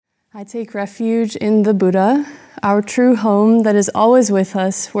I take refuge in the Buddha, our true home that is always with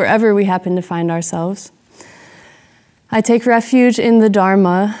us wherever we happen to find ourselves. I take refuge in the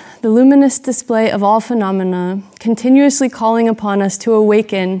Dharma, the luminous display of all phenomena, continuously calling upon us to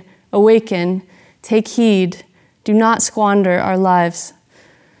awaken, take heed, do not squander our lives.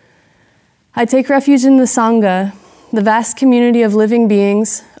 I take refuge in the Sangha, the vast community of living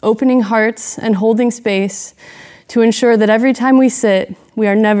beings, opening hearts and holding space to ensure that every time we sit, we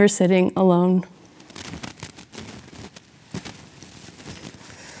are never sitting alone.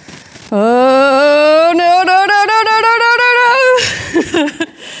 Oh, no.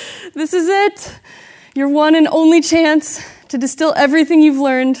 This is it. Your one and only chance to distill everything you've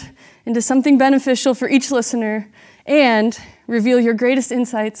learned into something beneficial for each listener and reveal your greatest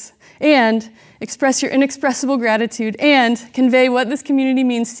insights and express your inexpressible gratitude and convey what this community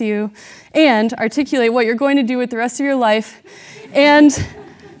means to you and articulate what you're going to do with the rest of your life and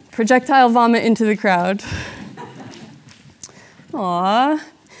projectile vomit into the crowd. Aw,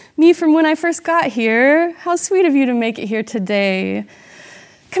 me from when I first got here. How sweet of you to make it here today.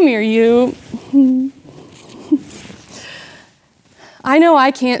 Come here, you. I know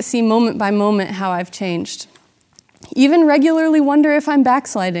I can't see moment by moment how I've changed. Even regularly wonder if I'm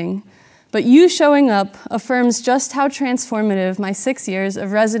backsliding. But you showing up affirms just how transformative my 6 years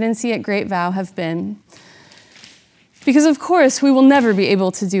of residency at Great Vow have been. Because of course, we will never be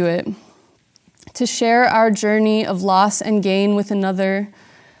able to do it. To share our journey of loss and gain with another,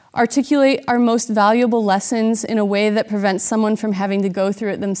 articulate our most valuable lessons in a way that prevents someone from having to go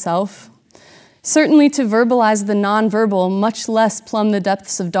through it themselves. Certainly to verbalize the nonverbal, much less plumb the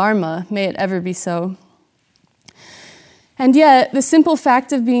depths of Dharma, may it ever be so. And yet, the simple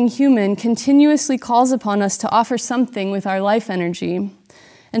fact of being human continuously calls upon us to offer something with our life energy.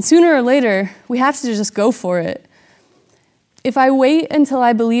 And sooner or later, we have to just go for it. If I wait until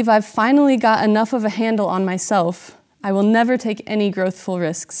I believe I've finally got enough of a handle on myself, I will never take any growthful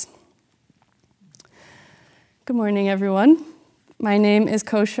risks. Good morning, everyone. My name is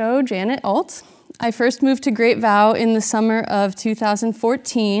Kosho Janet Alt. I first moved to Great Vow in the summer of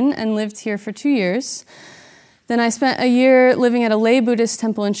 2014 and lived here for 2 years. Then I spent a year living at a lay Buddhist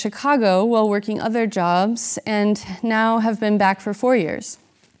temple in Chicago while working other jobs, and now have been back for 4 years.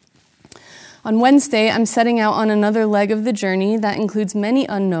 On Wednesday, I'm setting out on another leg of the journey that includes many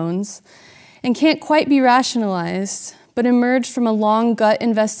unknowns and can't quite be rationalized, but emerged from a long gut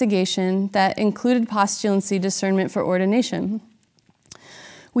investigation that included postulancy discernment for ordination.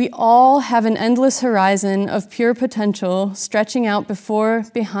 We all have an endless horizon of pure potential stretching out before,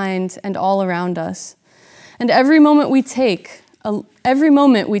 behind, and all around us. And every moment we take a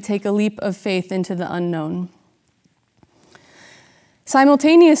leap of faith into the unknown.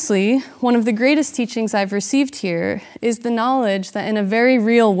 Simultaneously, one of the greatest teachings I've received here is the knowledge that in a very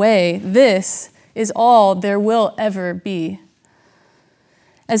real way, this is all there will ever be.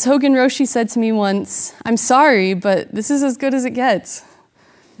 As Hogen Roshi said to me once, I'm sorry, but this is as good as it gets.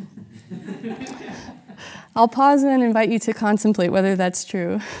 I'll pause and invite you to contemplate whether that's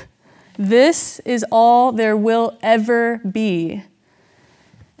true. This is all there will ever be.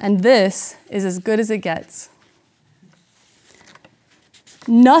 And this is as good as it gets.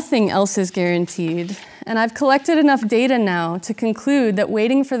 Nothing else is guaranteed. And I've collected enough data now to conclude that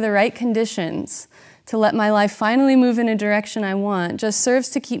waiting for the right conditions to let my life finally move in a direction I want just serves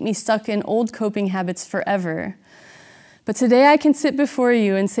to keep me stuck in old coping habits forever. But today I can sit before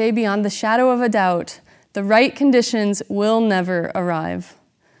you and say beyond the shadow of a doubt, the right conditions will never arrive.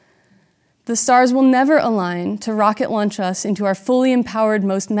 The stars will never align to rocket launch us into our fully empowered,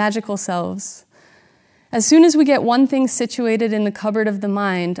 most magical selves. As soon as we get one thing situated in the cupboard of the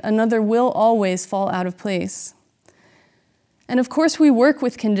mind, another will always fall out of place. And of course, we work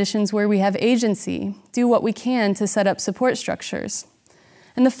with conditions where we have agency, do what we can to set up support structures.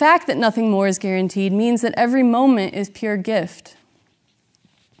 And the fact that nothing more is guaranteed means that every moment is pure gift.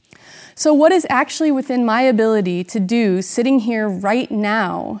 So what is actually within my ability to do sitting here right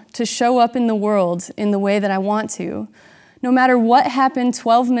now to show up in the world in the way that I want to, no matter what happened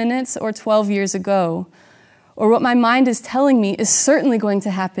 12 minutes or 12 years ago, or what my mind is telling me is certainly going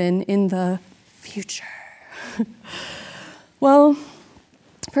to happen in the future? Well,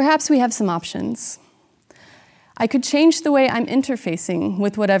 perhaps we have some options. I could change the way I'm interfacing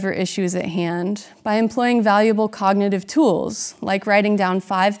with whatever issue is at hand by employing valuable cognitive tools, like writing down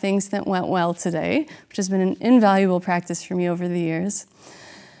 5 things that went well today, which has been an invaluable practice for me over the years.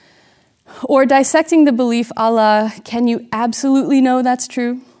 Or dissecting the belief a la, can you absolutely know that's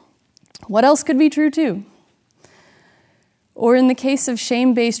true? What else could be true too? Or in the case of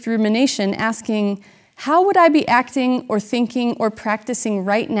shame-based rumination, asking, How would I be acting or thinking or practicing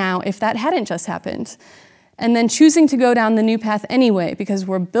right now if that hadn't just happened? And then choosing to go down the new path anyway, because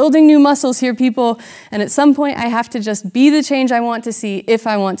we're building new muscles here, people, and at some point I have to just be the change I want to see if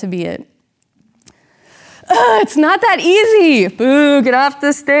I want to be it. It's not that easy. Boo, get off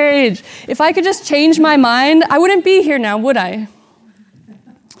the stage. If I could just change my mind, I wouldn't be here now, would I?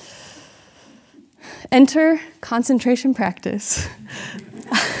 Enter concentration practice.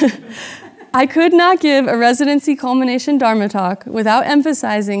 I could not give a residency culmination Dharma talk without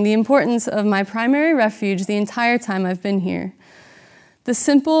emphasizing the importance of my primary refuge the entire time I've been here. The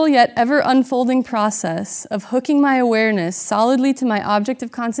simple yet ever unfolding process of hooking my awareness solidly to my object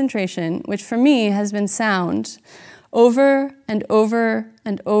of concentration, which for me has been sound, over and over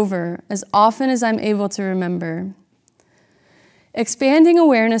and over, as often as I'm able to remember. Expanding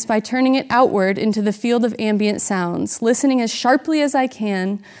awareness by turning it outward into the field of ambient sounds, listening as sharply as I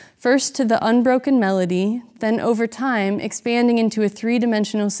can, first to the unbroken melody, then over time expanding into a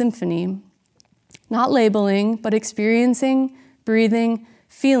three-dimensional symphony. Not labeling, but experiencing, breathing,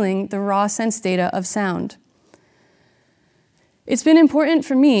 feeling the raw sense data of sound. It's been important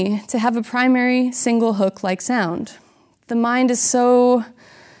for me to have a primary single hook like sound. The mind is so,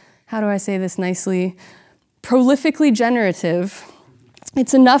 how do I say this nicely, prolifically generative.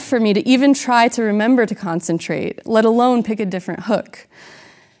 It's enough for me to even try to remember to concentrate, let alone pick a different hook.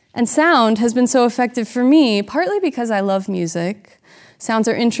 And sound has been so effective for me, partly because I love music. Sounds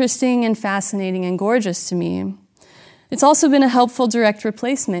are interesting and fascinating and gorgeous to me. It's also been a helpful direct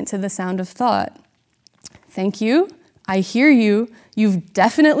replacement to the sound of thought. Thank you. I hear you. You've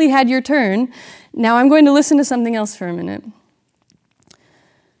definitely had your turn. Now I'm going to listen to something else for a minute.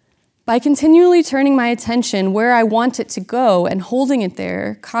 By continually turning my attention where I want it to go and holding it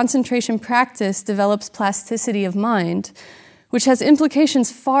there, concentration practice develops plasticity of mind, which has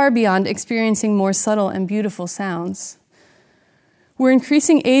implications far beyond experiencing more subtle and beautiful sounds. We're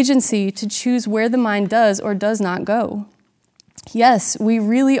increasing agency to choose where the mind does or does not go. Yes, we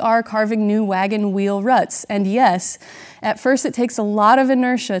really are carving new wagon wheel ruts, and yes, at first it takes a lot of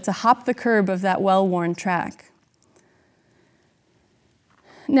inertia to hop the curb of that well-worn track.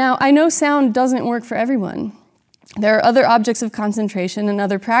 Now, I know sound doesn't work for everyone. There are other objects of concentration and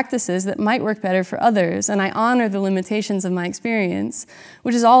other practices that might work better for others, and I honor the limitations of my experience,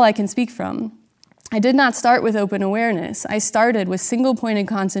 which is all I can speak from. I did not start with open awareness. I started with single-pointed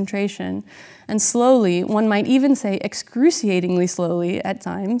concentration, and slowly, one might even say excruciatingly slowly at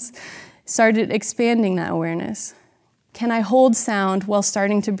times, started expanding that awareness. Can I hold sound while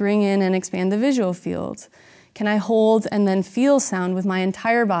starting to bring in and expand the visual field? Can I hold and then feel sound with my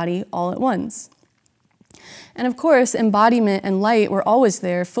entire body all at once? And of course, embodiment and light were always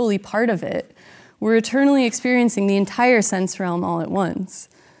there, fully part of it. We're eternally experiencing the entire sense realm all at once.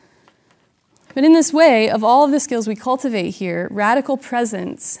 But in this way, of all of the skills we cultivate here, radical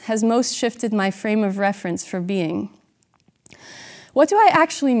presence has most shifted my frame of reference for being. What do I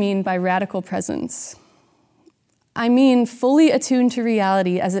actually mean by radical presence? I mean fully attuned to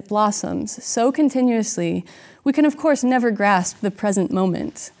reality as it blossoms so continuously, we can of course never grasp the present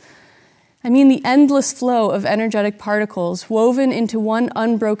moment. I mean the endless flow of energetic particles woven into one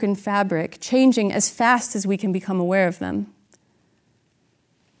unbroken fabric, changing as fast as we can become aware of them.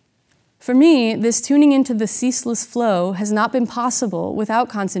 For me, this tuning into the ceaseless flow has not been possible without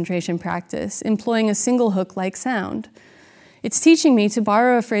concentration practice, employing a single hook like sound. It's teaching me, to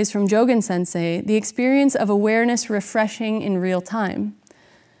borrow a phrase from Jogen Sensei, the experience of awareness refreshing in real time.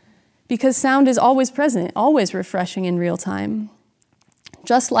 Because sound is always present, always refreshing in real time.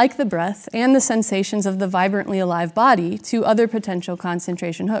 Just like the breath and the sensations of the vibrantly alive body, two other potential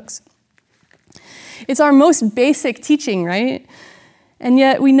concentration hooks. It's our most basic teaching, right? And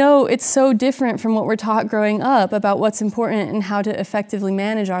yet we know it's so different from what we're taught growing up about what's important and how to effectively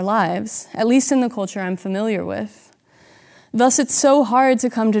manage our lives, at least in the culture I'm familiar with. Thus, it's so hard to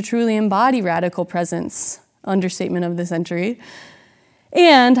come to truly embody radical presence, understatement of the century.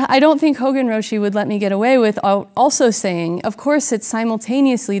 And I don't think Hogen Roshi would let me get away with also saying, of course, it's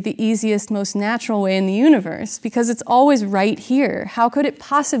simultaneously the easiest, most natural way in the universe, because it's always right here. How could it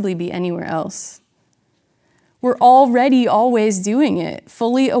possibly be anywhere else? We're already always doing it,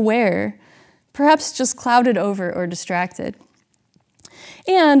 fully aware, perhaps just clouded over or distracted.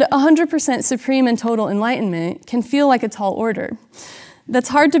 And 100% supreme and total enlightenment can feel like a tall order. That's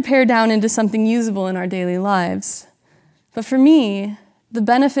hard to pare down into something usable in our daily lives. But for me, the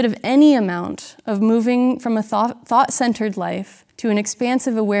benefit of any amount of moving from a thought-centered life to an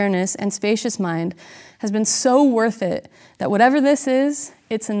expansive awareness and spacious mind has been so worth it that whatever this is,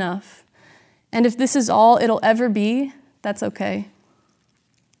 it's enough. And if this is all it'll ever be, that's okay.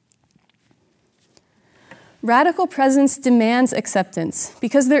 Radical presence demands acceptance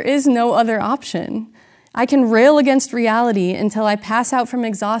because there is no other option. I can rail against reality until I pass out from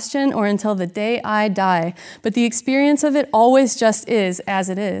exhaustion or until the day I die, but the experience of it always just is as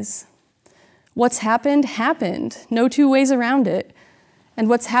it is. What's happened, happened. No two ways around it. And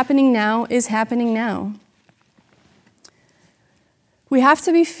what's happening now is happening now. We have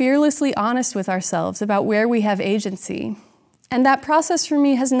to be fearlessly honest with ourselves about where we have agency. And that process for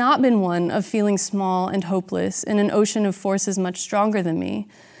me has not been one of feeling small and hopeless in an ocean of forces much stronger than me.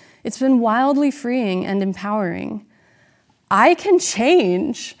 It's been wildly freeing and empowering. I can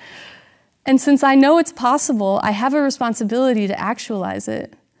change. And since I know it's possible, I have a responsibility to actualize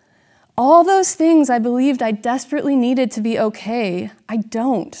it. All those things I believed I desperately needed to be okay, I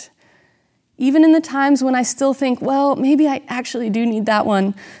don't. Even in the times when I still think, well, maybe I actually do need that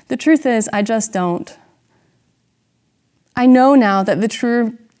one, the truth is I just don't. I know now that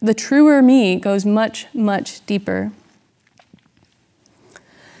the truer me goes much, much deeper.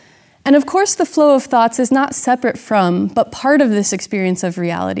 And of course, the flow of thoughts is not separate from, but part of this experience of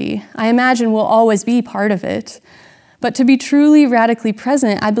reality. I imagine will always be part of it. But to be truly radically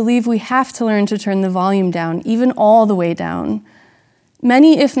present, I believe we have to learn to turn the volume down, even all the way down.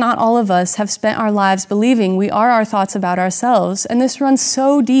 Many, if not all of us, have spent our lives believing we are our thoughts about ourselves, and this runs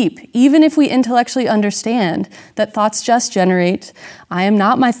so deep, even if we intellectually understand that thoughts just generate, I am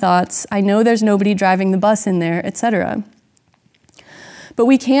not my thoughts, I know there's nobody driving the bus in there, etc. But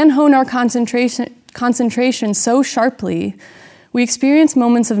we can hone our concentration so sharply, we experience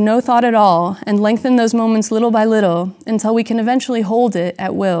moments of no thought at all and lengthen those moments little by little until we can eventually hold it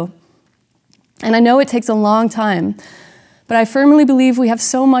at will. And I know it takes a long time, but I firmly believe we have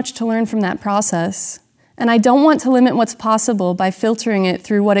so much to learn from that process. And I don't want to limit what's possible by filtering it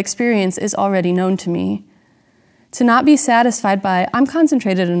through what experience is already known to me. To not be satisfied by, I'm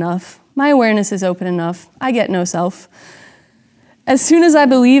concentrated enough, my awareness is open enough, I get no self. As soon as I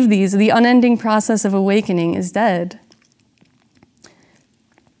believe these, the unending process of awakening is dead.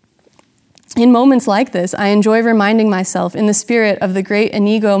 In moments like this, I enjoy reminding myself in the spirit of the great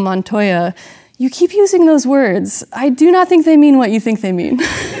Inigo Montoya, you keep using those words. I do not think they mean what you think they mean.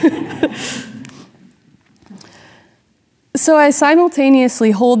 So I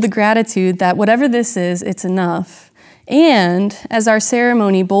simultaneously hold the gratitude that whatever this is, it's enough. And, as our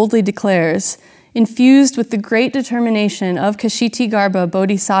ceremony boldly declares, infused with the great determination of Kshitigarbha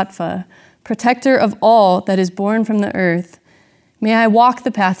Bodhisattva, protector of all that is born from the earth, may I walk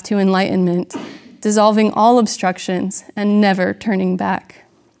the path to enlightenment, dissolving all obstructions and never turning back.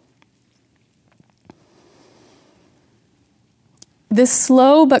 This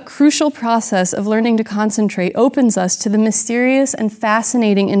slow but crucial process of learning to concentrate opens us to the mysterious and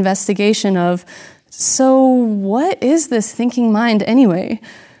fascinating investigation of, so what is this thinking mind anyway?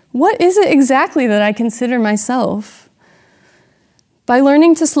 What is it exactly that I consider myself? By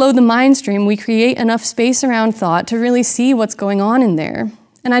learning to slow the mind stream, we create enough space around thought to really see what's going on in there.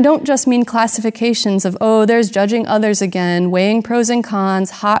 And I don't just mean classifications of, oh, there's judging others again, weighing pros and cons,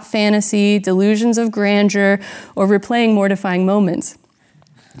 hot fantasy, delusions of grandeur, or replaying mortifying moments.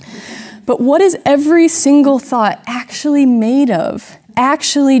 But what is every single thought actually made of,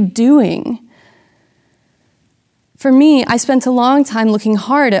 actually doing? For me, I spent a long time looking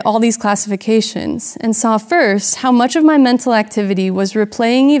hard at all these classifications and saw first how much of my mental activity was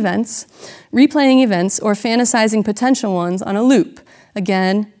replaying events, or fantasizing potential ones on a loop,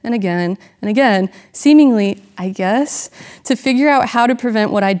 again and again and again, seemingly, I guess, to figure out how to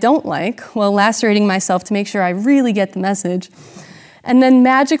prevent what I don't like while lacerating myself to make sure I really get the message, and then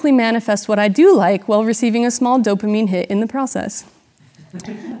magically manifest what I do like while receiving a small dopamine hit in the process.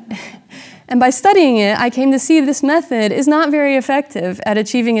 And by studying it, I came to see this method is not very effective at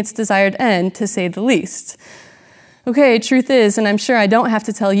achieving its desired end, to say the least. Okay, truth is, and I'm sure I don't have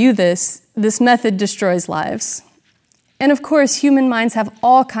to tell you this method destroys lives. And of course, human minds have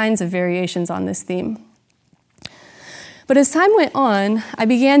all kinds of variations on this theme. But as time went on, I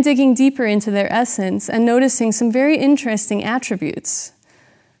began digging deeper into their essence and noticing some very interesting attributes.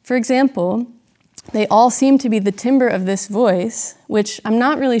 For example, they all seem to be the timbre of this voice, which I'm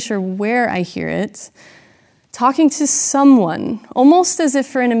not really sure where I hear it, talking to someone, almost as if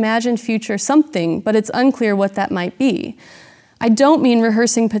for an imagined future something, but it's unclear what that might be. I don't mean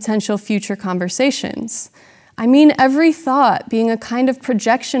rehearsing potential future conversations. I mean every thought being a kind of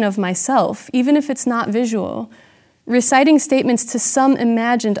projection of myself, even if it's not visual, reciting statements to some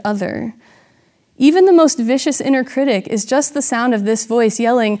imagined other. Even the most vicious inner critic is just the sound of this voice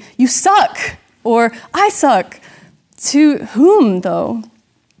yelling, "You suck!" or "I suck." To whom, though?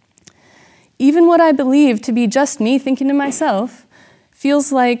 Even what I believe to be just me thinking to myself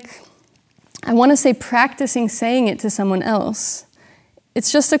feels like I want to say practicing saying it to someone else.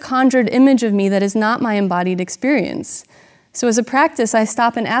 It's just a conjured image of me that is not my embodied experience. So as a practice, I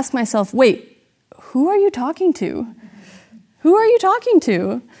stop and ask myself, wait, who are you talking to? Who are you talking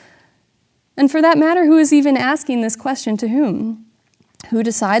to? And for that matter, who is even asking this question to whom? Who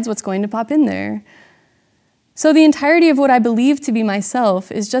decides what's going to pop in there? So the entirety of what I believe to be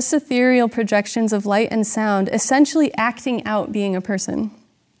myself is just ethereal projections of light and sound, essentially acting out being a person.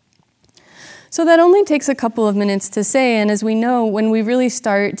 So that only takes a couple of minutes to say, and as we know, when we really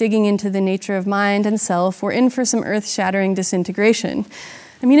start digging into the nature of mind and self, we're in for some earth-shattering disintegration.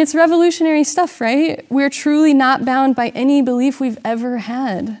 I mean, it's revolutionary stuff, right? We're truly not bound by any belief we've ever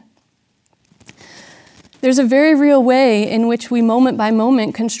had. There's a very real way in which we moment by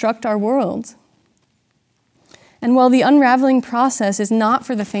moment construct our world. And while the unraveling process is not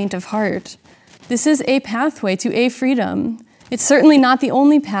for the faint of heart, this is a pathway to a freedom. It's certainly not the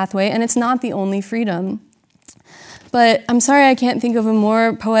only pathway, and it's not the only freedom. But I'm sorry I can't think of a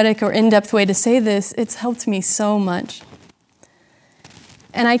more poetic or in-depth way to say this. It's helped me so much.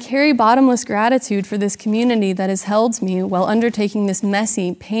 And I carry bottomless gratitude for this community that has held me while undertaking this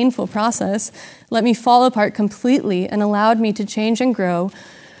messy, painful process, let me fall apart completely, and allowed me to change and grow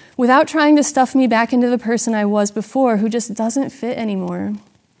without trying to stuff me back into the person I was before, who just doesn't fit anymore.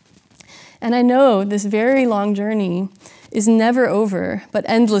 And I know this very long journey is never over, but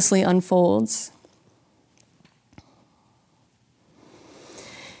endlessly unfolds.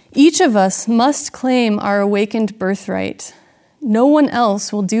 Each of us must claim our awakened birthright. No one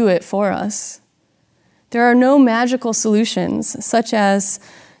else will do it for us. There are no magical solutions, such as,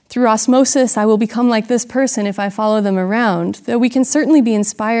 through osmosis, I will become like this person if I follow them around, though we can certainly be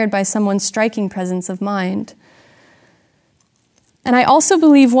inspired by someone's striking presence of mind. And I also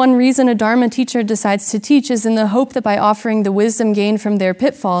believe one reason a Dharma teacher decides to teach is in the hope that by offering the wisdom gained from their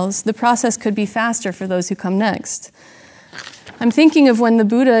pitfalls, the process could be faster for those who come next. I'm thinking of when the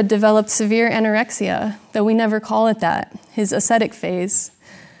Buddha developed severe anorexia, though we never call it that, his ascetic phase.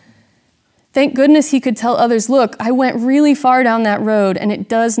 Thank goodness he could tell others, look, I went really far down that road, and it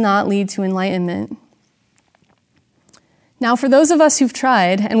does not lead to enlightenment. Now, for those of us who've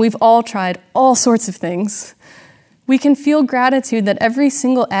tried, and we've all tried all sorts of things, we can feel gratitude that every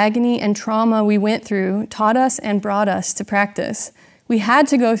single agony and trauma we went through taught us and brought us to practice. We had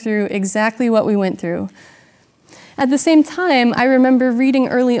to go through exactly what we went through. At the same time, I remember reading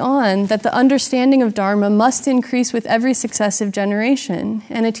early on that the understanding of Dharma must increase with every successive generation,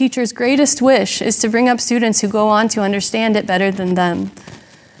 and a teacher's greatest wish is to bring up students who go on to understand it better than them.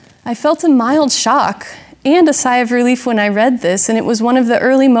 I felt a mild shock and a sigh of relief when I read this, and it was one of the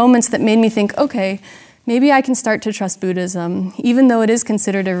early moments that made me think, okay, maybe I can start to trust Buddhism, even though it is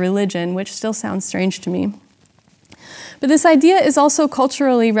considered a religion, which still sounds strange to me. But this idea is also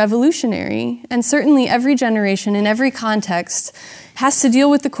culturally revolutionary, and certainly every generation in every context has to deal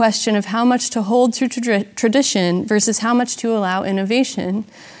with the question of how much to hold to tradition versus how much to allow innovation.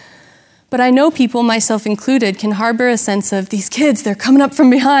 But I know people, myself included, can harbor a sense of, these kids, they're coming up from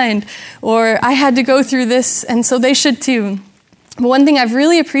behind, or I had to go through this, and so they should too. But one thing I've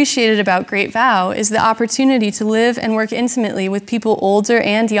really appreciated about Great Vow is the opportunity to live and work intimately with people older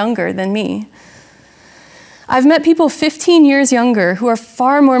and younger than me. I've met people 15 years younger who are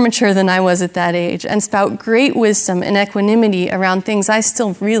far more mature than I was at that age and spout great wisdom and equanimity around things I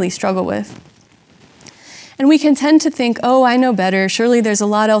still really struggle with. And we can tend to think, oh, I know better, surely there's a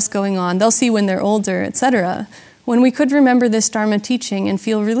lot else going on, they'll see when they're older, etc., when we could remember this Dharma teaching and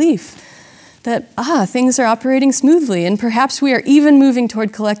feel relief that, things are operating smoothly, and perhaps we are even moving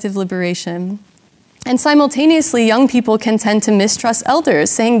toward collective liberation. And simultaneously, young people can tend to mistrust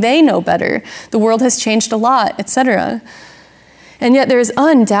elders, saying they know better, the world has changed a lot, etc. And yet there is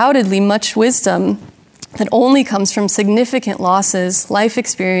undoubtedly much wisdom that only comes from significant losses, life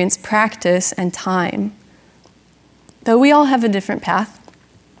experience, practice, and time. Though we all have a different path.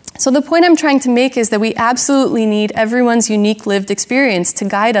 So the point I'm trying to make is that we absolutely need everyone's unique lived experience to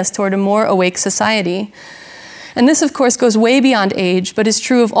guide us toward a more awake society. And this, of course, goes way beyond age, but is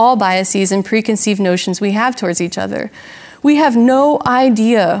true of all biases and preconceived notions we have towards each other. We have no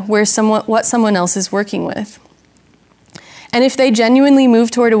idea what someone else is working with. And if they genuinely move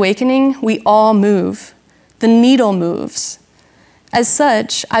toward awakening, we all move. The needle moves. As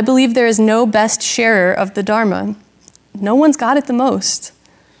such, I believe there is no best sharer of the Dharma. No one's got it the most.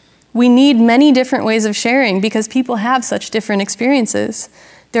 We need many different ways of sharing because people have such different experiences.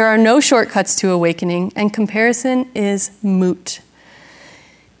 There are no shortcuts to awakening, and comparison is moot.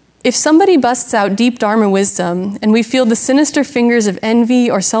 If somebody busts out deep Dharma wisdom and we feel the sinister fingers of envy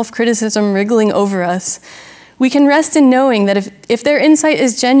or self-criticism wriggling over us, We can rest in knowing that if their insight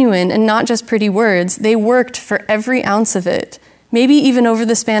is genuine and not just pretty words, they worked for every ounce of it, maybe even over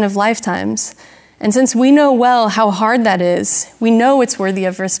the span of lifetimes. And since we know well how hard that is, we know it's worthy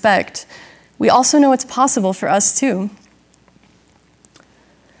of respect. We also know it's possible for us too.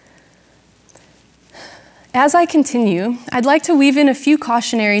 As I continue, I'd like to weave in a few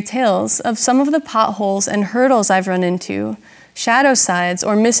cautionary tales of some of the potholes and hurdles I've run into, shadow sides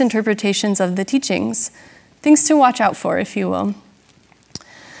or misinterpretations of the teachings. Things to watch out for, if you will.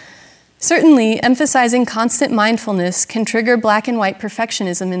 Certainly, emphasizing constant mindfulness can trigger black and white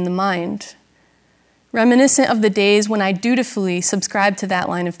perfectionism in the mind, reminiscent of the days when I dutifully subscribed to that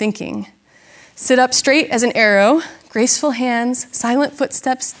line of thinking. Sit up straight as an arrow, graceful hands, silent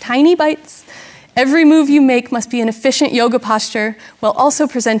footsteps, tiny bites. Every move you make must be an efficient yoga posture while also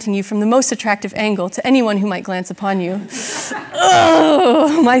presenting you from the most attractive angle to anyone who might glance upon you.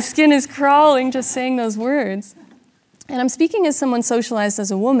 Oh, my skin is crawling just saying those words. And I'm speaking as someone socialized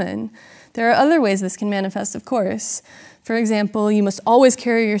as a woman. There are other ways this can manifest, of course. For example, you must always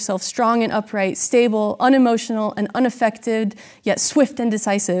carry yourself strong and upright, stable, unemotional, and unaffected, yet swift and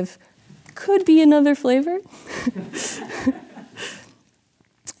decisive. Could be another flavor.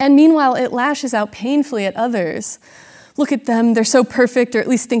 And meanwhile, it lashes out painfully at others. Look at them, they're so perfect, or at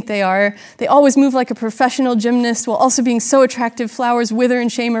least think they are. They always move like a professional gymnast while also being so attractive, flowers wither in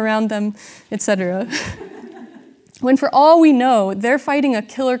shame around them, etc. When for all we know, they're fighting a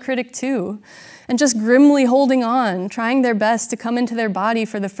killer critic too, and just grimly holding on, trying their best to come into their body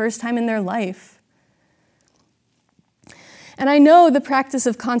for the first time in their life. And I know the practice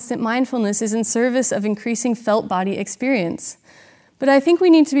of constant mindfulness is in service of increasing felt body experience. But I think we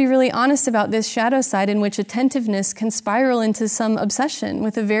need to be really honest about this shadow side in which attentiveness can spiral into some obsession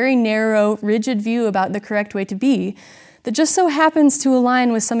with a very narrow, rigid view about the correct way to be that just so happens to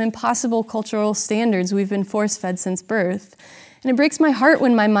align with some impossible cultural standards we've been force-fed since birth. And it breaks my heart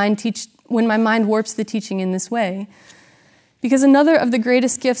when my mind warps the teaching in this way. Because another of the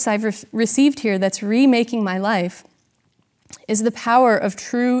greatest gifts I've received here that's remaking my life is the power of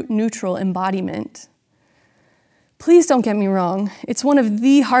true neutral embodiment. Please don't get me wrong, it's one of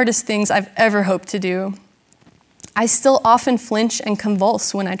the hardest things I've ever hoped to do. I still often flinch and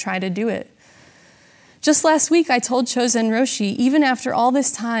convulse when I try to do it. Just last week, I told Chozen Roshi, even after all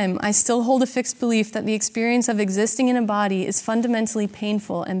this time, I still hold a fixed belief that the experience of existing in a body is fundamentally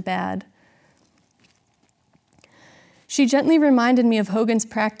painful and bad. She gently reminded me of Hogan's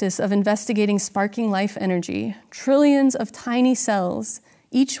practice of investigating sparking life energy, trillions of tiny cells,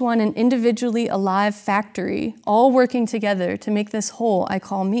 each one an individually alive factory, all working together to make this whole I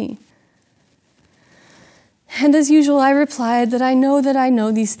call me. And as usual, I replied that I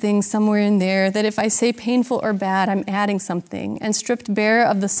know these things somewhere in there, that if I say painful or bad, I'm adding something, and stripped bare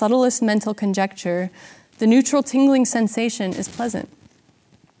of the subtlest mental conjecture, the neutral tingling sensation is pleasant.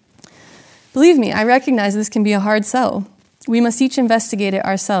 Believe me, I recognize this can be a hard sell. We must each investigate it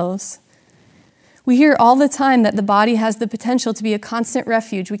ourselves. We hear all the time that the body has the potential to be a constant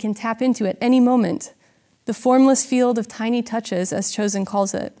refuge we can tap into at any moment, the formless field of tiny touches, as Chozen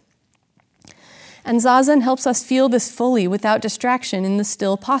calls it. And Zazen helps us feel this fully without distraction in the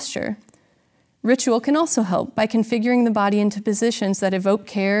still posture. Ritual can also help by configuring the body into positions that evoke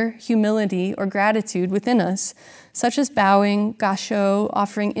care, humility, or gratitude within us, such as bowing, gasho,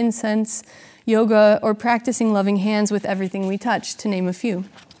 offering incense, yoga, or practicing loving hands with everything we touch, to name a few.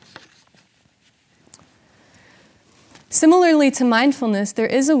 Similarly to mindfulness, there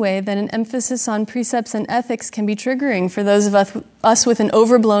is a way that an emphasis on precepts and ethics can be triggering for those of us with an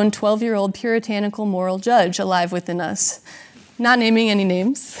overblown 12-year-old puritanical moral judge alive within us. Not naming any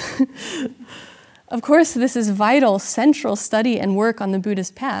names. Of course, this is vital, central study and work on the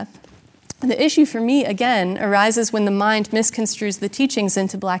Buddhist path. The issue for me, again, arises when the mind misconstrues the teachings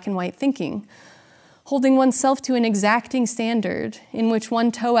into black and white thinking, holding oneself to an exacting standard in which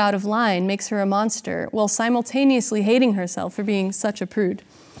one toe out of line makes her a monster, while simultaneously hating herself for being such a prude.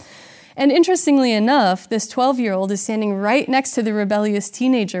 And interestingly enough, this 12-year-old is standing right next to the rebellious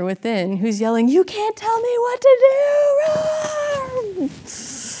teenager within who's yelling, "You can't tell me what to do!"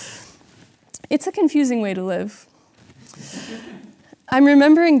 It's a confusing way to live. I'm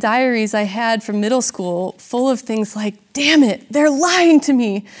remembering diaries I had from middle school full of things like, "Damn it, they're lying to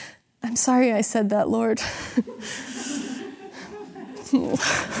me. I'm sorry I said that, Lord."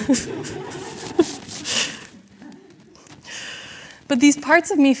 But these parts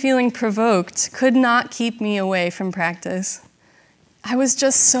of me feeling provoked could not keep me away from practice. I was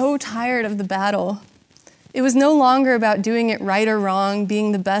just so tired of the battle. It was no longer about doing it right or wrong,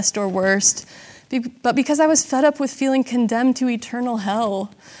 being the best or worst, but because I was fed up with feeling condemned to eternal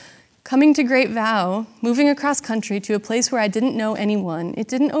hell. Coming to Great Vow, moving across country to a place where I didn't know anyone, it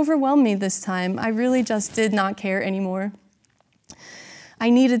didn't overwhelm me this time. I really just did not care anymore. I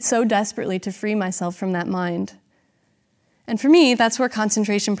needed so desperately to free myself from that mind. And for me, that's where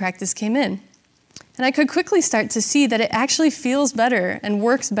concentration practice came in. And I could quickly start to see that it actually feels better and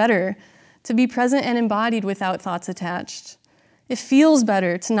works better to be present and embodied without thoughts attached. It feels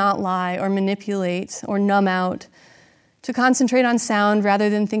better to not lie or manipulate or numb out, to concentrate on sound rather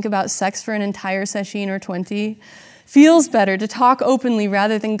than think about sex for an entire session or 20. Feels better to talk openly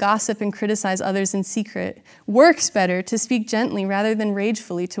rather than gossip and criticize others in secret. Works better to speak gently rather than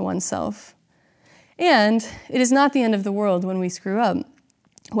ragefully to oneself. And it is not the end of the world when we screw up.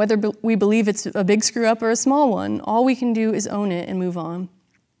 Whether we believe it's a big screw up or a small one, all we can do is own it and move on.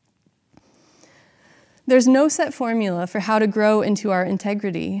 There's no set formula for how to grow into our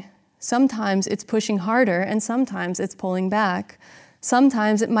integrity. Sometimes it's pushing harder, and sometimes it's pulling back.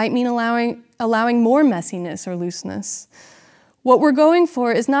 Sometimes it might mean allowing more messiness or looseness. What we're going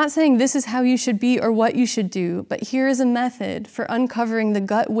for is not saying this is how you should be or what you should do, but here is a method for uncovering the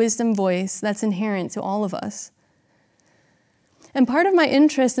gut wisdom voice that's inherent to all of us. And part of my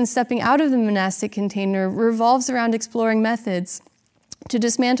interest in stepping out of the monastic container revolves around exploring methods to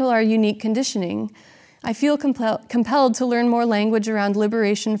dismantle our unique conditioning. I feel compelled to learn more language around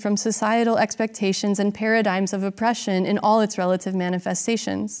liberation from societal expectations and paradigms of oppression in all its relative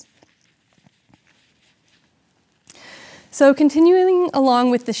manifestations. So continuing along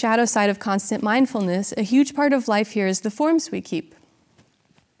with the shadow side of constant mindfulness, a huge part of life here is the forms we keep.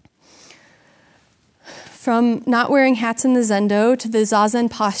 From not wearing hats in the zendo, to the zazen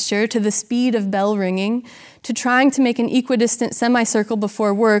posture, to the speed of bell ringing, to trying to make an equidistant semicircle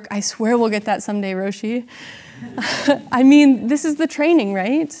before work. I swear we'll get that someday, Roshi. I mean, this is the training,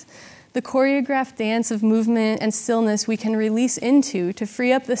 right? The choreographed dance of movement and stillness we can release into to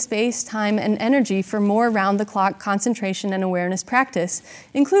free up the space, time, and energy for more round-the-clock concentration and awareness practice,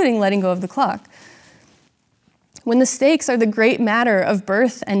 including letting go of the clock. When the stakes are the great matter of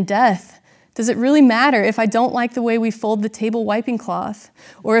birth and death, does it really matter if I don't like the way we fold the table wiping cloth,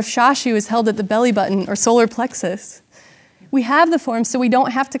 or if shashu is held at the belly button or solar plexus? We have the forms so we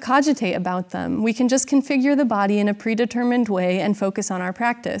don't have to cogitate about them. We can just configure the body in a predetermined way and focus on our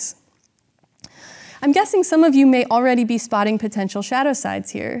practice. I'm guessing some of you may already be spotting potential shadow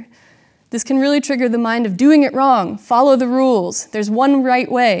sides here. This can really trigger the mind of doing it wrong, follow the rules, there's one right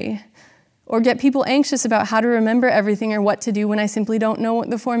way, or get people anxious about how to remember everything or what to do when I simply don't know what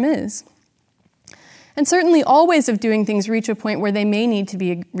the form is. And certainly all ways of doing things reach a point where they may need to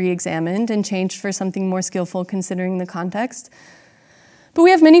be re-examined and changed for something more skillful considering the context. But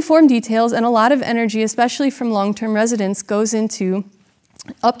we have many form details, and a lot of energy, especially from long-term residents, goes into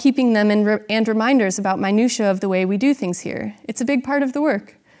upkeeping them and reminders about minutiae of the way we do things here. It's a big part of the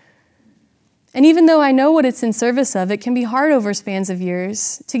work. And even though I know what it's in service of, it can be hard over spans of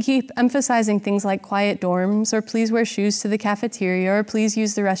years to keep emphasizing things like quiet dorms, or please wear shoes to the cafeteria, or please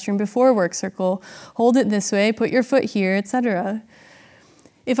use the restroom before work circle, hold it this way, put your foot here, etc.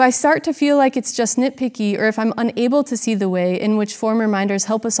 If I start to feel like it's just nitpicky, or if I'm unable to see the way in which form reminders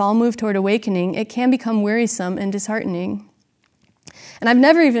help us all move toward awakening, it can become wearisome and disheartening. And I've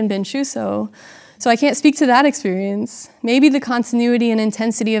never even been Shuso, so I can't speak to that experience. Maybe the continuity and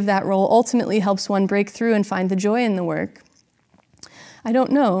intensity of that role ultimately helps one break through and find the joy in the work. I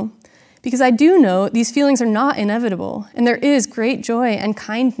don't know, because I do know these feelings are not inevitable, and there is great joy and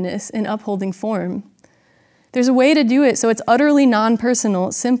kindness in upholding form. There's a way to do it so it's utterly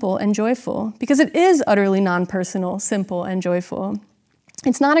non-personal, simple, and joyful, because it is utterly non-personal, simple, and joyful.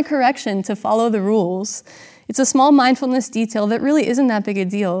 It's not a correction to follow the rules. It's a small mindfulness detail that really isn't that big a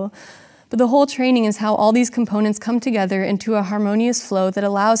deal. But the whole training is how all these components come together into a harmonious flow that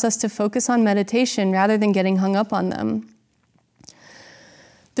allows us to focus on meditation rather than getting hung up on them.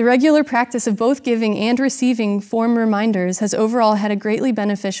 The regular practice of both giving and receiving form reminders has overall had a greatly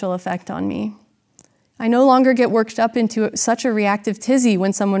beneficial effect on me. I no longer get worked up into such a reactive tizzy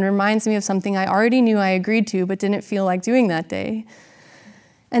when someone reminds me of something I already knew I agreed to but didn't feel like doing that day.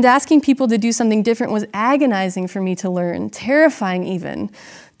 And asking people to do something different was agonizing for me to learn, terrifying even.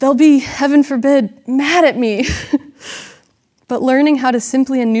 They'll be, heaven forbid, mad at me. But learning how to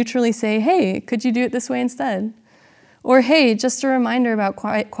simply and neutrally say, hey, could you do it this way instead? Or, hey, just a reminder about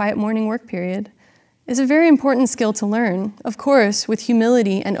quiet morning work period, is a very important skill to learn, of course, with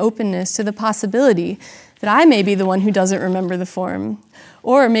humility and openness to the possibility that I may be the one who doesn't remember the form,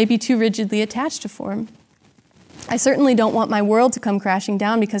 or may be too rigidly attached to form. I certainly don't want my world to come crashing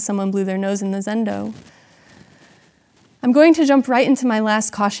down because someone blew their nose in the zendo. I'm going to jump right into my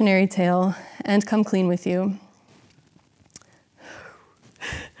last cautionary tale and come clean with you.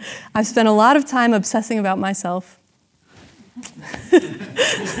 I've spent a lot of time obsessing about myself.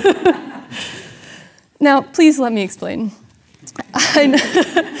 Now, please let me explain.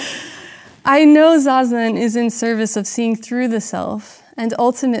 I know Zazen is in service of seeing through the self, and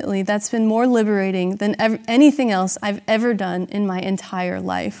ultimately that's been more liberating than anything else I've ever done in my entire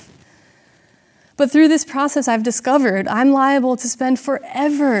life. But through this process, I've discovered I'm liable to spend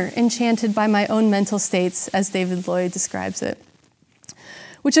forever enchanted by my own mental states, as David Lloyd describes it,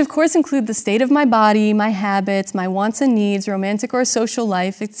 which of course include the state of my body, my habits, my wants and needs, romantic or social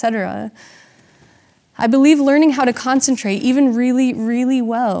life, etc. I believe learning how to concentrate, even really, really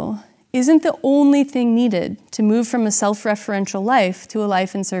well, isn't the only thing needed to move from a self-referential life to a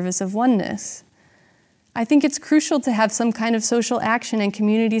life in service of oneness. I think it's crucial to have some kind of social action and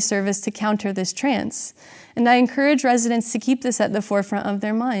community service to counter this trance, and I encourage residents to keep this at the forefront of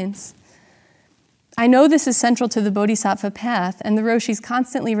their minds. I know this is central to the Bodhisattva path, and the Roshis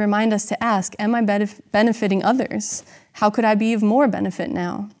constantly remind us to ask, am I benefiting others? How could I be of more benefit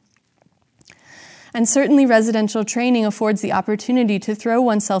now? And certainly residential training affords the opportunity to throw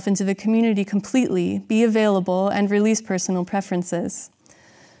oneself into the community completely, be available, and release personal preferences.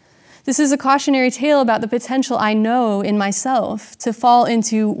 This is a cautionary tale about the potential I know in myself to fall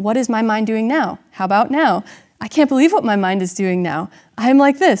into, what is my mind doing now? How about now? I can't believe what my mind is doing now. I'm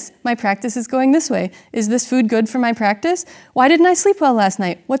like this. My practice is going this way. Is this food good for my practice? Why didn't I sleep well last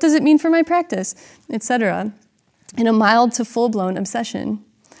night? What does it mean for my practice? Etc. In a mild to full-blown obsession.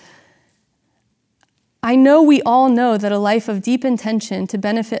 I know we all know that a life of deep intention to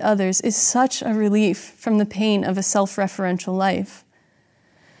benefit others is such a relief from the pain of a self-referential life.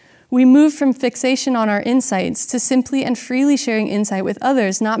 We move from fixation on our insights to simply and freely sharing insight with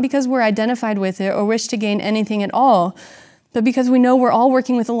others, not because we're identified with it or wish to gain anything at all, but because we know we're all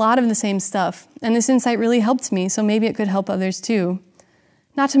working with a lot of the same stuff, and this insight really helped me, so maybe it could help others too.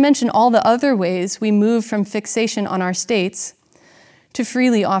 Not to mention all the other ways we move from fixation on our states to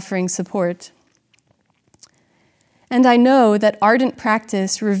freely offering support. And I know that ardent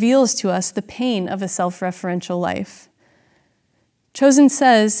practice reveals to us the pain of a self-referential life. Chosen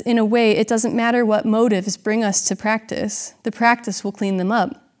says, in a way, it doesn't matter what motives bring us to practice. The practice will clean them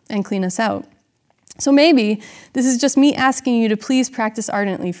up and clean us out. So maybe this is just me asking you to please practice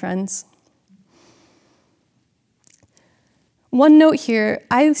ardently, friends. One note here,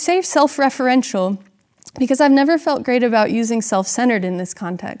 I say self-referential because I've never felt great about using self-centered in this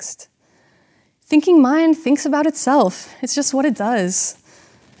context. Thinking mind thinks about itself. It's just what it does.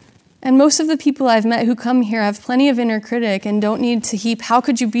 And most of the people I've met who come here have plenty of inner critic and don't need to heap, how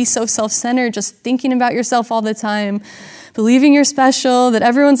could you be so self-centered, just thinking about yourself all the time, believing you're special, that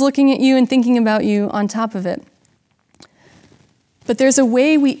everyone's looking at you and thinking about you on top of it. But there's a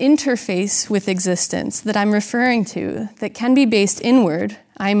way we interface with existence that I'm referring to that can be based inward.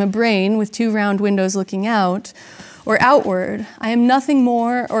 I am a brain with two round windows looking out, or outward. I am nothing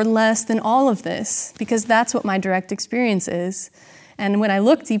more or less than all of this, because that's what my direct experience is. And when I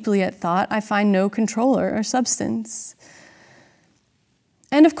look deeply at thought, I find no controller or substance.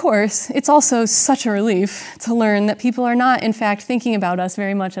 And of course, it's also such a relief to learn that people are not, in fact, thinking about us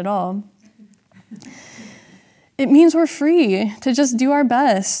very much at all. It means we're free to just do our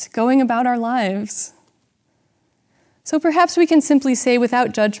best, going about our lives. So perhaps we can simply say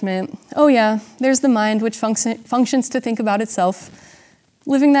without judgment, oh yeah, there's the mind which functions to think about itself.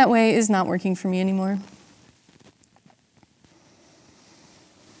 Living that way is not working for me anymore.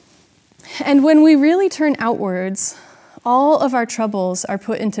 And when we really turn outwards, all of our troubles are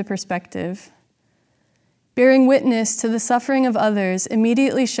put into perspective. Bearing witness to the suffering of others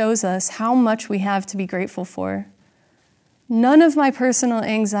immediately shows us how much we have to be grateful for. None of my personal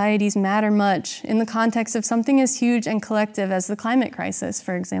anxieties matter much in the context of something as huge and collective as the climate crisis,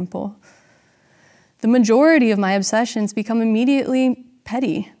 for example. The majority of my obsessions become immediately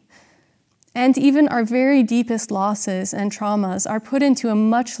petty. And even our very deepest losses and traumas are put into a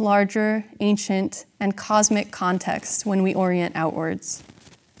much larger, ancient, and cosmic context when we orient outwards.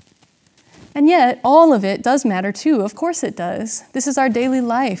 And yet, all of it does matter too. Of course it does. This is our daily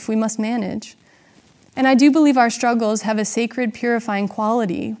life we must manage. And I do believe our struggles have a sacred, purifying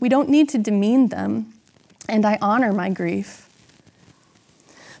quality. We don't need to demean them, and I honor my grief.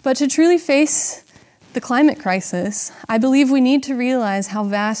 But to truly face the climate crisis, I believe we need to realize how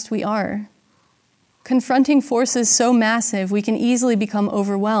vast we are. Confronting forces so massive, we can easily become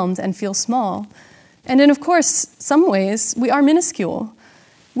overwhelmed and feel small. And in, of course, some ways, we are minuscule.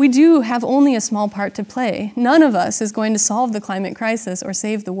 We do have only a small part to play. None of us is going to solve the climate crisis or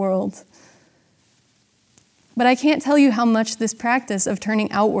save the world. But I can't tell you how much this practice of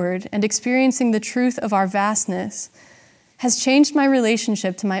turning outward and experiencing the truth of our vastness has changed my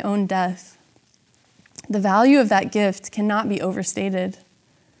relationship to my own death. The value of that gift cannot be overstated.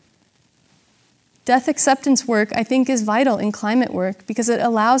 Death acceptance work, I think, is vital in climate work because it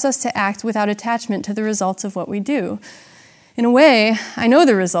allows us to act without attachment to the results of what we do. In a way, I know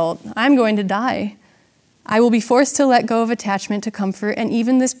the result. I'm going to die. I will be forced to let go of attachment to comfort and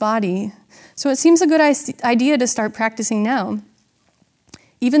even this body. So it seems a good idea to start practicing now.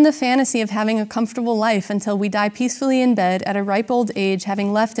 Even the fantasy of having a comfortable life until we die peacefully in bed at a ripe old age,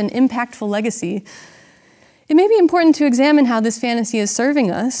 having left an impactful legacy, it may be important to examine how this fantasy is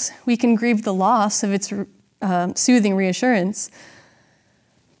serving us. We can grieve the loss of its soothing reassurance.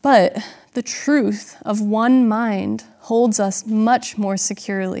 But the truth of one mind holds us much more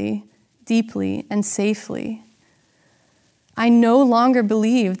securely, deeply, and safely. I no longer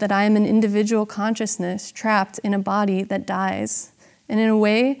believe that I am an individual consciousness trapped in a body that dies. And in a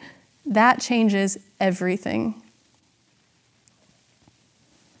way, that changes everything.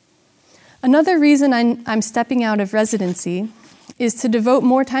 Another reason I'm stepping out of residency is to devote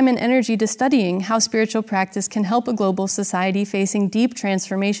more time and energy to studying how spiritual practice can help a global society facing deep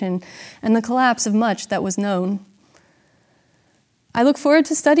transformation and the collapse of much that was known. I look forward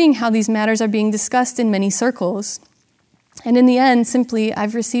to studying how these matters are being discussed in many circles. And in the end, simply,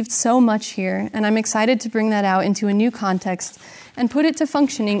 I've received so much here, and I'm excited to bring that out into a new context and put it to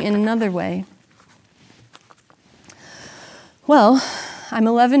functioning in another way. Well, I'm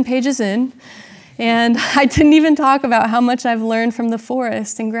 11 pages in, and I didn't even talk about how much I've learned from the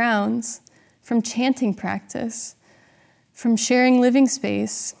forest and grounds, from chanting practice, from sharing living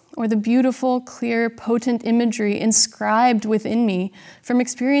space, or the beautiful, clear, potent imagery inscribed within me from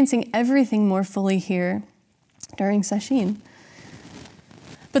experiencing everything more fully here during sesshin.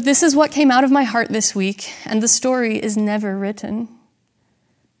 But this is what came out of my heart this week, and the story is never written.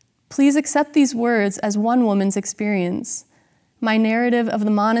 Please accept these words as one woman's experience. My narrative of the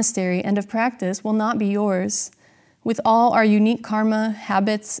monastery and of practice will not be yours, with all our unique karma,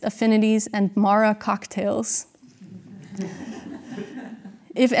 habits, affinities, and Mara cocktails.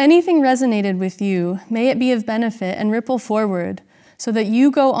 If anything resonated with you, may it be of benefit and ripple forward so that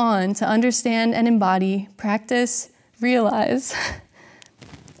you go on to understand and embody, practice, realize,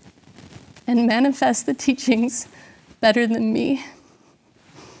 and manifest the teachings better than me.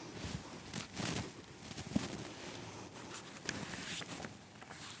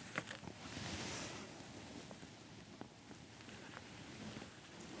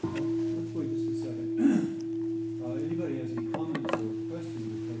 Let's wait just a second. Anybody has any comments or questions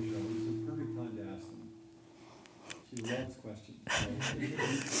of Kosha, this is a perfect time to ask them. She loves questions.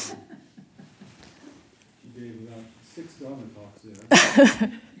 She gave about 6 Dharma talks there at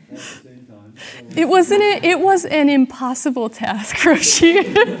the same time. So It was an impossible task, Roshi.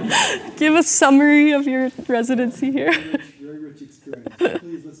 Give a summary of your residency here. Very rich experience. So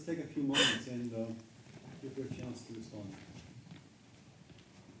please, let's take a few moments and give her a chance to respond.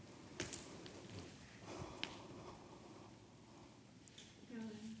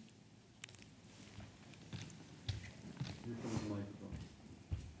 Here comes the microphone.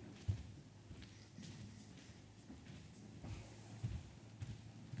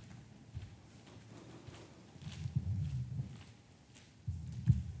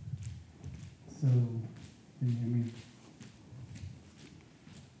 So, can you hear me?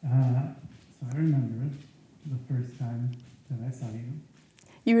 So I remember the first time that I saw you.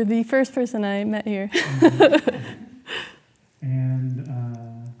 You were the first person I met here. And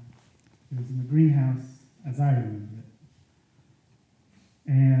it was in the greenhouse, as I remember it.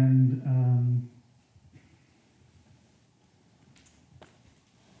 And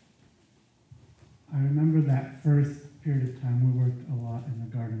I remember that first period of time we worked a lot in the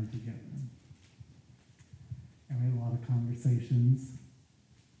garden together. And we had a lot of conversations,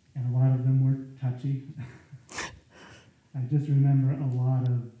 and a lot of them were touchy. I just remember a lot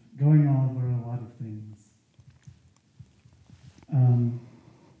of going over a lot of things. And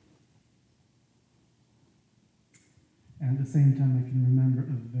at the same time, I can remember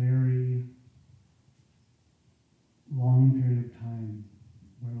a very long period of time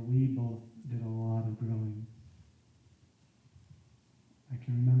where we both did a lot of growing. I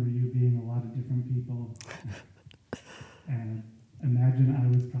can remember you being a lot of different people. And imagine I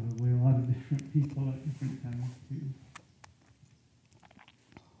was probably a lot of different people at different times too.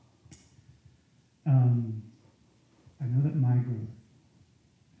 I know that my growth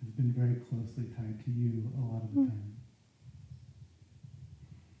has been very closely tied to you a lot of the time.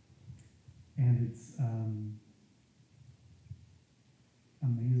 And it's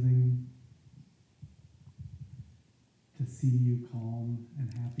amazing to see you calm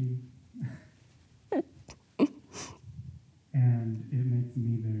and happy.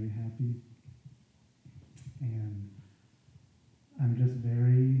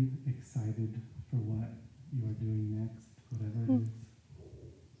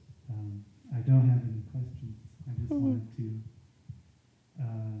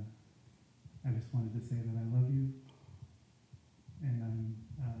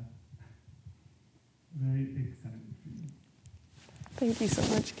 Thank you so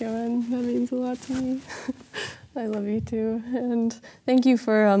much, Karen. That means a lot to me. I love you too. And thank you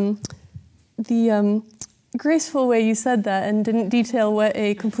for the graceful way you said that and didn't detail what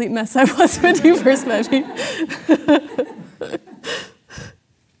a complete mess I was when you first met me.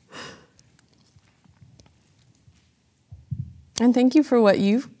 And thank you for what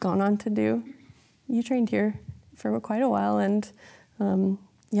you've gone on to do. You trained here for quite a while and are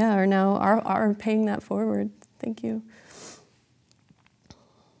now are paying that forward. Thank you.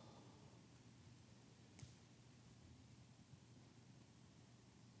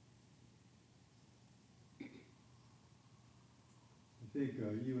 I think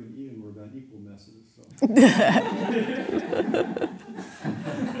you and Ian were about equal messes. So.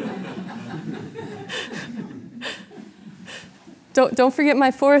 Don't forget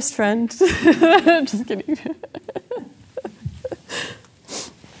my forest friend. Just kidding.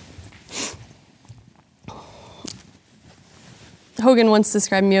 Hogan once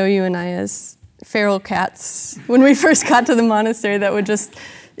described Myoyu and I as feral cats when we first got to the monastery that would just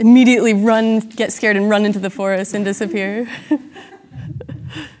immediately get scared and run into the forest and disappear.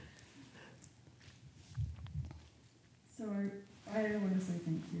 So I want to say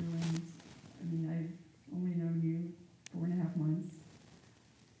thank you, and I mean I've only known you 4.5 months,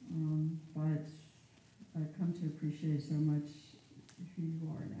 but I've come to appreciate so much who you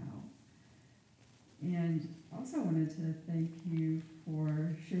are now. And also wanted to thank you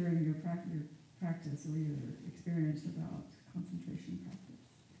for sharing your practice or your experience about concentration practice.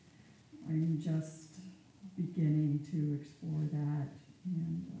 I'm just beginning to explore that,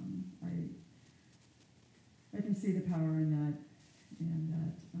 and I can see the power in that, and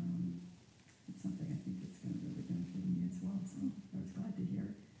that it's something I think is going to really benefit me as well. So I was glad to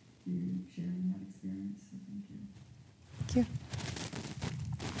hear you sharing that experience. So thank you. Thank you.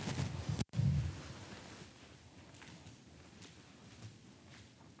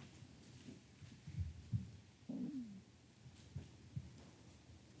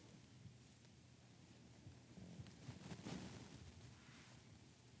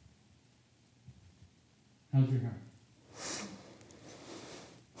 How's your heart?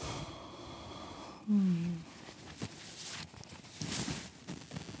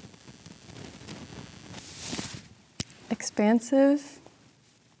 Expansive.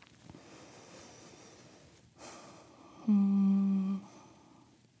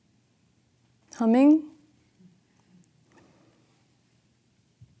 Humming.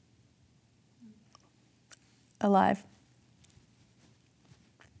 Alive.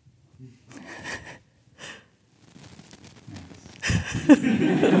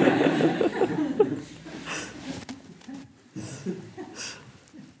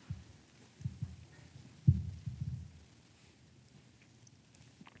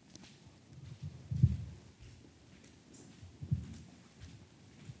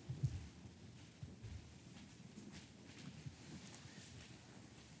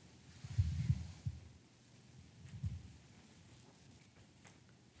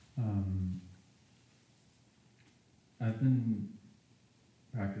 I've been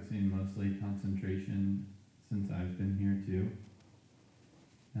practicing mostly concentration since I've been here too,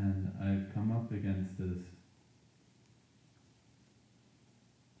 and I've come up against this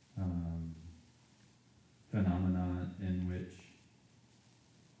phenomena in which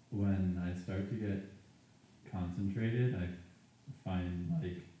when I start to get concentrated, I find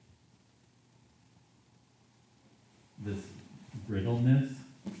like this brittleness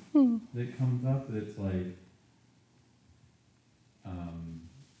that comes up. It's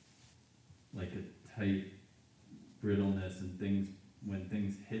like a tight brittleness, and things, when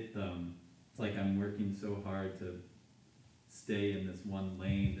things hit them, it's like I'm working so hard to stay in this one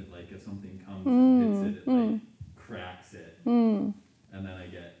lane that like if something comes and hits it, it like cracks it, and then I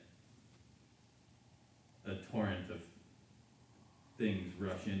get a torrent of things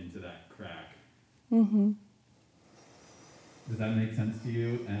rush into that crack. Mm-hmm. Does that make sense to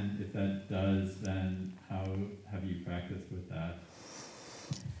you? And if that does, then how have you practiced with that?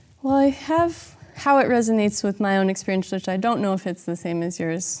 Well, I have how it resonates with my own experience, which I don't know if it's the same as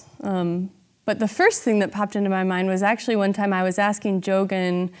yours. But the first thing that popped into my mind was actually one time I was asking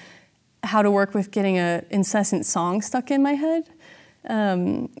Jogan how to work with getting an incessant song stuck in my head.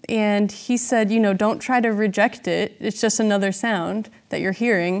 And he said, don't try to reject it. It's just another sound that you're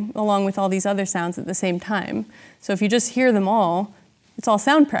hearing along with all these other sounds at the same time. So if you just hear them all, it's all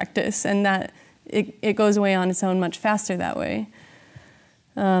sound practice, and that it goes away on its own much faster that way.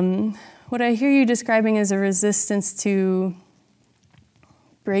 What I hear you describing is a resistance to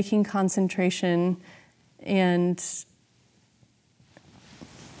breaking concentration and...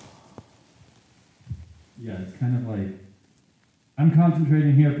 Yeah, it's kind of like, I'm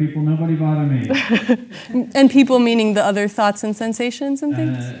concentrating here, people, nobody bother me. And people meaning the other thoughts and sensations and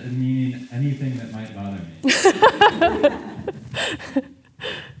things? Meaning anything that might bother me.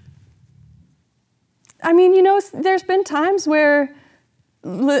 I mean, there's been times where,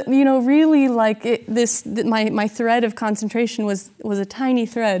 really like my thread of concentration was a tiny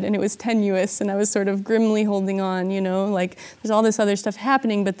thread, and it was tenuous, and I was sort of grimly holding on, like there's all this other stuff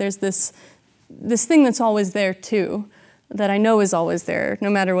happening, but there's this thing that's always there too, that I know is always there, no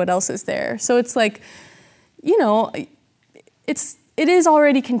matter what else is there. So it's like, it is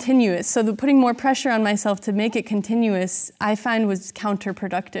already continuous. So putting more pressure on myself to make it continuous, I find was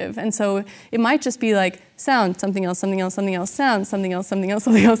counterproductive. And so it might just be like sound, something else, something else, something else, sound, something else, something else,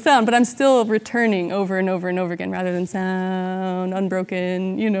 something else, sound. But I'm still returning over and over and over again, rather than sound,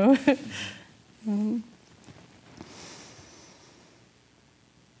 unbroken,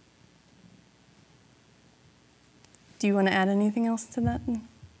 Do you want to add anything else to that?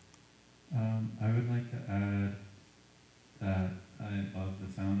 I would like to add that I love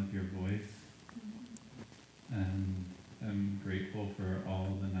the sound of your voice, and I'm grateful for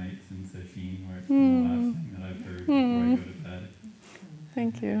all the nights in sesshin where it's been the last thing that I've heard before I go to bed.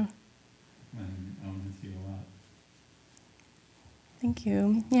 Thank you. And I'll miss you a lot. Thank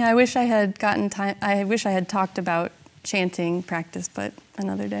you. Yeah, I wish I had gotten time. I wish I had talked about chanting practice, but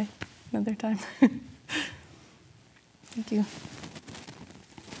another day, another time. Thank you.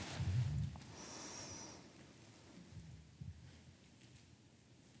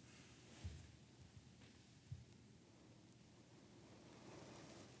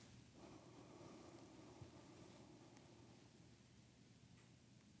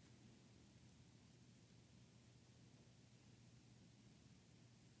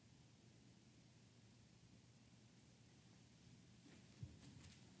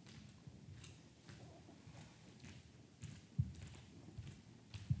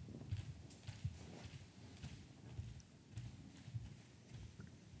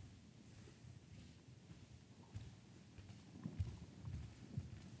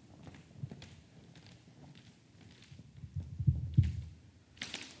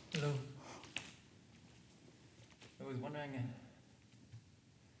 Hello. I was wondering,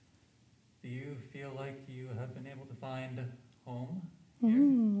 do you feel like you have been able to find home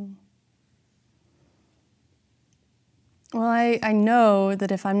here? Well, I know that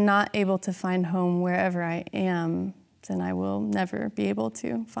if I'm not able to find home wherever I am, then I will never be able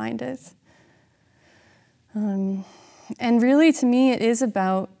to find it. And really, to me, it is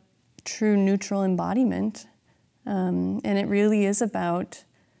about true neutral embodiment. And it really is about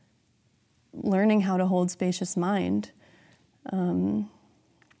learning how to hold spacious mind.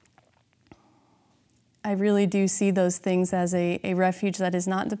 I really do see those things as a refuge that is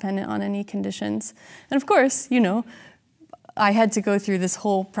not dependent on any conditions. And of course, I had to go through this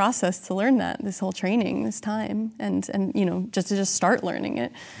whole process to learn that, this whole training, this time, and just to start learning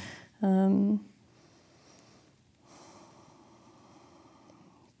it.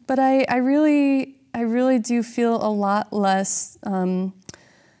 But I really do feel a lot less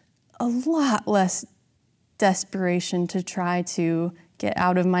desperation to try to get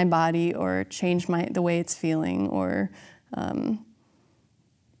out of my body or change the way it's feeling, or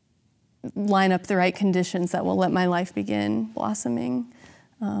line up the right conditions that will let my life begin blossoming.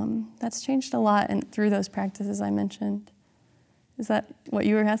 That's changed a lot, and through those practices I mentioned. Is that what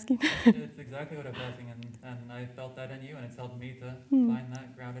you were asking? It's exactly what I was asking, and I felt that in you, and it's helped me to find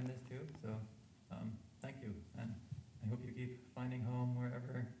that groundedness too. So thank you, and I hope you keep finding home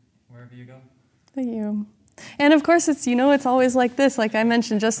wherever you go. Thank you. And of course, it's it's always like this. Like I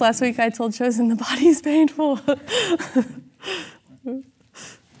mentioned just last week, I told Chosen the body's painful.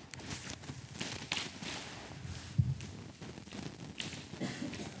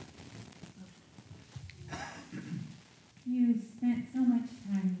 You spent so much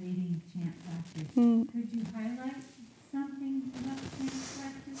time leading chant practice. Could you highlight something about chant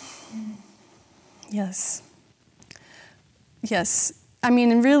practice? Yes. Yes. I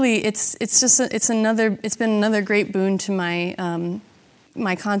mean, really, it's been another great boon to my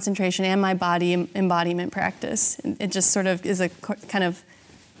my concentration and my body embodiment practice. It just sort of is a kind of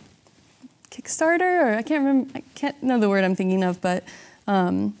Kickstarter, or I can't know the word I'm thinking of, but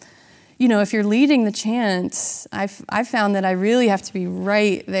if you're leading the chant, I've found that I really have to be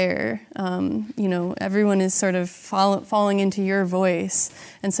right there. Everyone is sort of falling into your voice.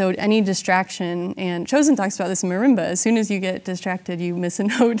 And so any distraction, and Chosen talks about this in marimba, as soon as you get distracted, you miss a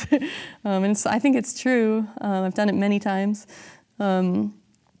note. And so I think it's true. I've done it many times. And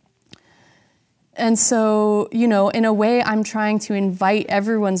so, in a way, I'm trying to invite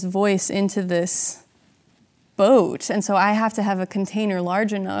everyone's voice into this boat, and so I have to have a container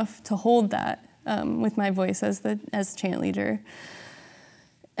large enough to hold that with my voice as chant leader.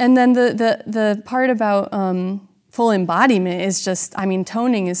 And then the part about full embodiment is just, I mean,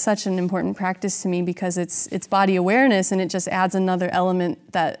 toning is such an important practice to me because it's body awareness, and it just adds another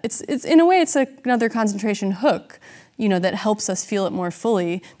element that it's in a way it's another concentration hook, that helps us feel it more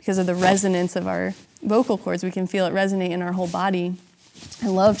fully because of the resonance of our vocal cords. We can feel it resonate in our whole body. I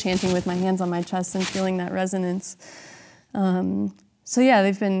love chanting with my hands on my chest and feeling that resonance. So yeah,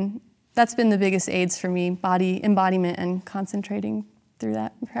 that's been the biggest aids for me, body embodiment and concentrating through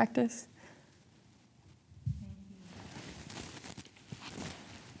that practice.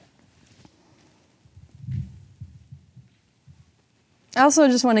 I also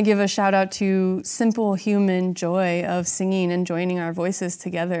just want to give a shout out to simple human joy of singing and joining our voices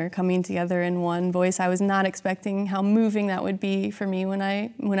together, coming together in one voice. I was not expecting how moving that would be for me when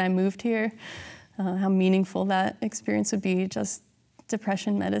I moved here, how meaningful that experience would be, just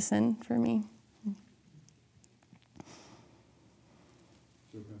depression medicine for me.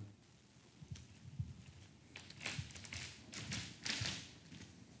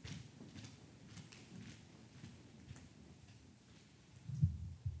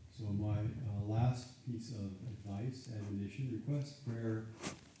 So my last piece of advice, admonition, request, prayer,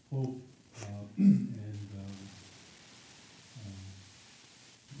 hope, and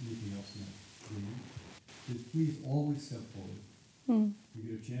anything else in that vein, is please always step forward. If you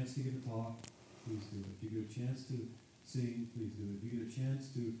get a chance to give a talk, please do it. If you get a chance to sing, please do it. If you get a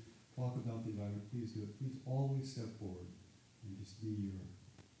chance to talk about the environment, please do it. Please always step forward and just be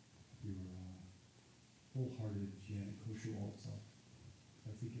your wholehearted Janet Kosho alt self.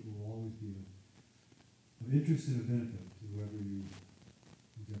 I think it will always be of interest and a benefit to whoever you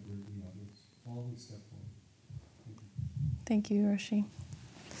endeavor in the audience. Always step forward. Thank you. Thank you, Roshi.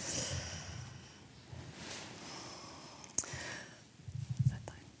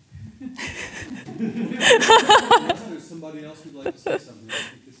 Unless there's somebody else who'd like to say something, I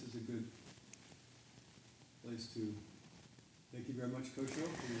think this is a good place to. Thank you very much, Kosho,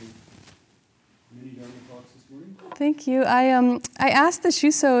 for your many Dharma talks this morning. Thank you. I asked the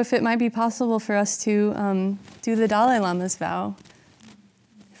Shuso if it might be possible for us to do the Dalai Lama's vow,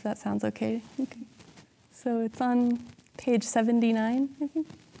 if that sounds okay. So it's on page 79, I think.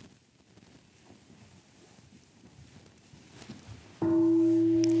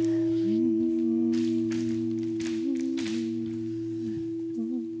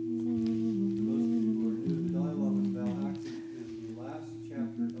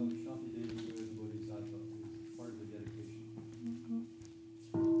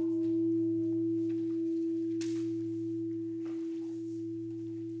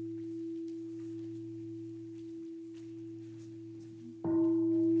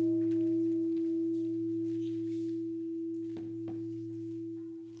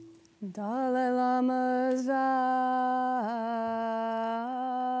 Dalai Lama's vow: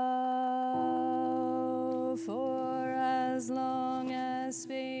 for as long as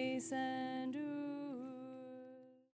space and